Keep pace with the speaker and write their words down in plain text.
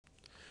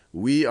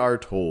we are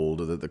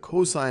told that the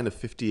cosine of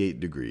 58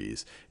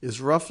 degrees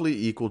is roughly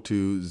equal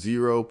to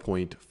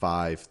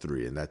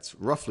 0.53. And that's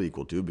roughly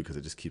equal to, because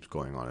it just keeps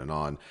going on and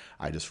on,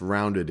 I just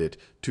rounded it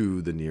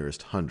to the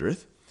nearest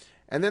hundredth.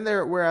 And then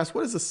we're asked,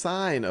 what is the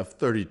sine of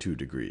 32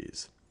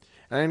 degrees?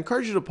 And I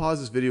encourage you to pause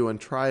this video and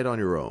try it on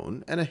your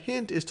own. And a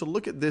hint is to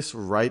look at this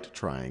right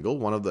triangle.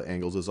 One of the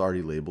angles is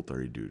already labeled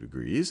 32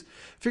 degrees.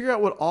 Figure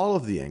out what all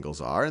of the angles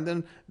are, and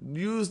then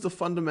use the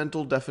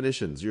fundamental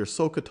definitions, your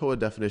SOHCAHTOA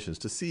definitions,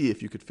 to see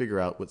if you could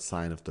figure out what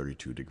sine of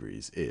 32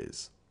 degrees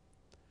is.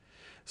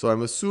 So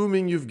I'm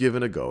assuming you've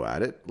given a go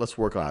at it. Let's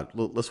work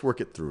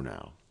it through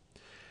now.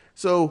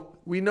 So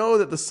we know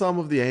that the sum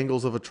of the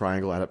angles of a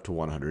triangle add up to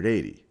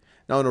 180.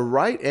 Now in a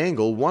right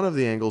angle, one of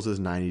the angles is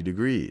 90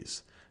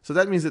 degrees. So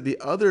that means that the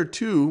other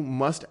two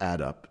must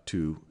add up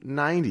to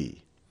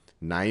 90.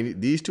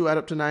 These two add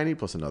up to 90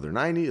 plus another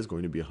 90 is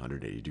going to be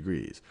 180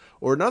 degrees.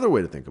 Or another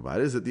way to think about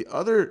it is that the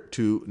other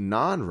two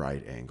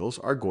non-right angles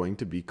are going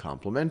to be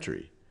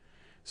complementary.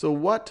 So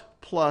what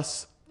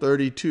plus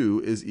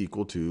 32 is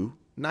equal to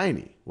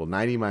 90? Well,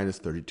 90 minus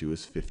 32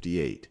 is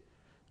 58.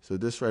 So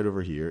this right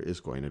over here is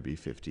going to be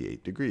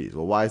 58 degrees.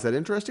 Well, why is that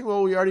interesting?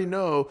 Well, we already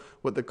know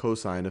what the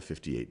cosine of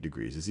 58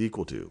 degrees is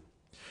equal to.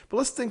 But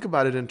let's think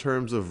about it in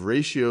terms of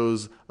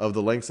ratios of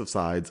the lengths of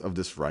sides of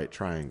this right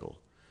triangle.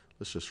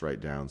 Let's just write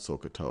down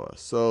SOHCAHTOA.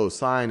 So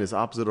sine is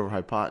opposite over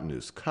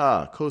hypotenuse.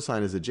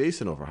 Cosine is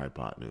adjacent over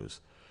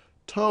hypotenuse.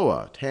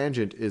 TOA,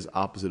 tangent, is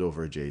opposite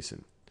over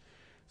adjacent.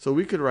 So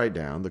we could write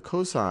down the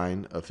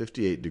cosine of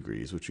 58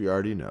 degrees, which we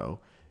already know.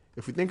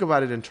 If we think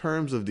about it in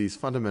terms of these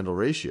fundamental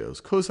ratios,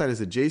 cosine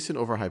is adjacent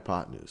over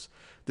hypotenuse.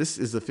 This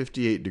is the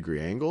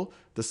 58-degree angle.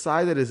 The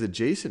side that is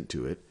adjacent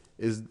to it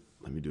is,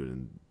 let me do it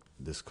in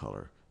this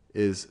color,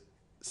 is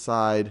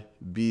side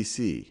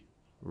BC,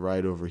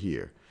 right over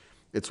here.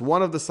 It's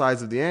one of the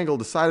sides of the angle,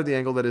 the side of the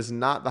angle that is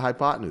not the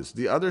hypotenuse.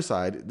 The other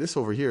side, this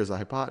over here, is the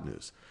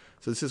hypotenuse.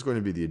 So this is going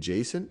to be the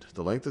adjacent,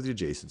 the length of the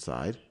adjacent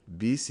side,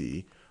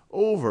 BC,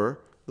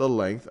 over the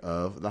length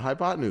of the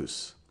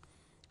hypotenuse.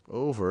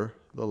 Over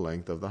the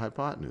length of the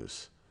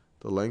hypotenuse.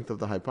 The length of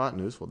the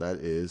hypotenuse, well, that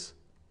is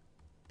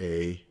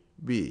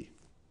AB.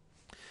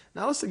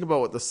 Now let's think about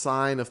what the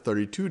sine of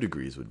 32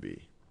 degrees would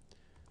be.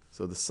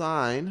 So the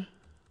sine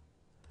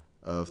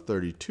of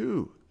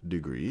 32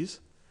 degrees,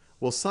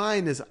 well,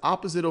 sine is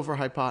opposite over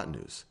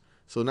hypotenuse.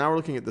 So now we're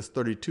looking at this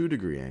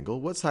 32-degree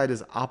angle. What side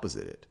is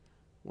opposite it?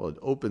 Well, it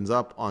opens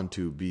up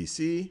onto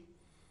BC.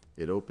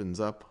 It opens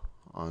up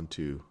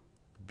onto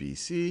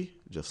BC,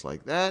 just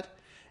like that.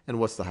 And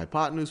what's the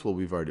hypotenuse? Well,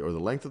 we've already, or the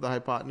length of the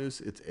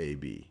hypotenuse, it's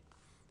AB.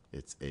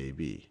 It's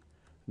AB.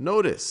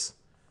 Notice,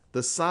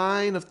 the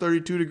sine of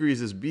 32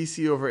 degrees is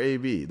BC over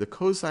AB. The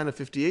cosine of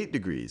 58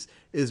 degrees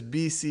is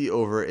BC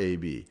over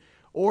AB.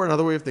 Or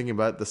another way of thinking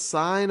about it, the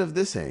sine of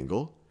this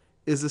angle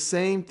is the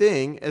same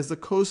thing as the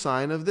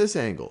cosine of this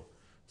angle.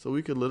 So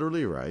we could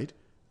literally write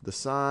the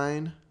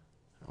sine,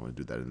 I want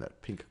to do that in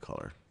that pink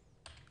color.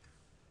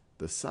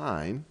 The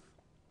sine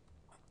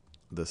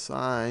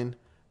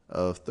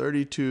of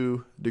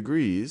 32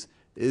 degrees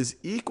is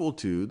equal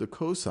to the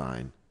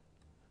cosine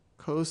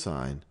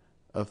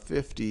of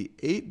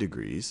 58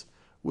 degrees,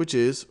 which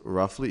is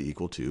roughly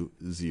equal to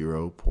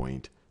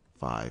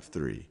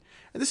 0.53.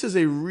 And this is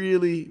a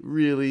really,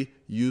 really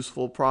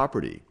useful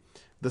property.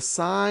 The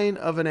sine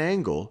of an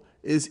angle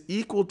is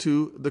equal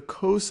to the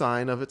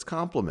cosine of its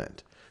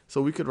complement.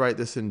 So we could write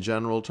this in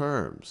general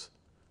terms.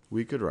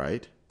 We could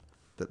write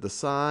that the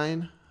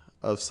sine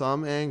of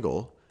some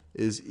angle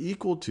is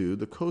equal to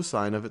the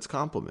cosine of its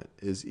complement,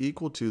 is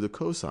equal to the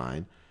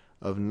cosine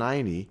of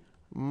 90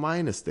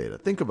 minus theta.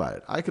 Think about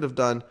it. I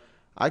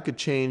could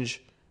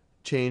change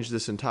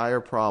this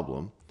entire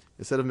problem.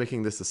 Instead of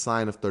making this the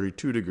sine of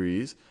 32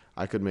 degrees,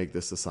 I could make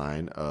this the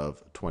sine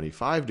of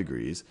 25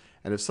 degrees.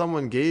 And if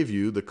someone gave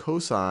you the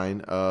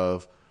cosine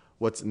of,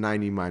 what's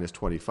 90 minus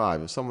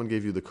 25? If someone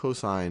gave you the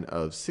cosine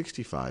of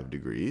 65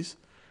 degrees,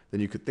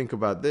 then you could think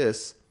about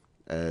this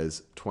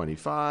as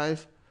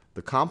 25.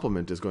 The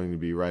complement is going to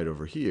be right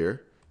over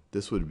here.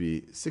 This would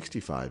be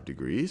 65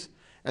 degrees.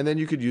 And then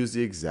you could use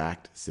the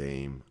exact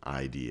same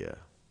idea.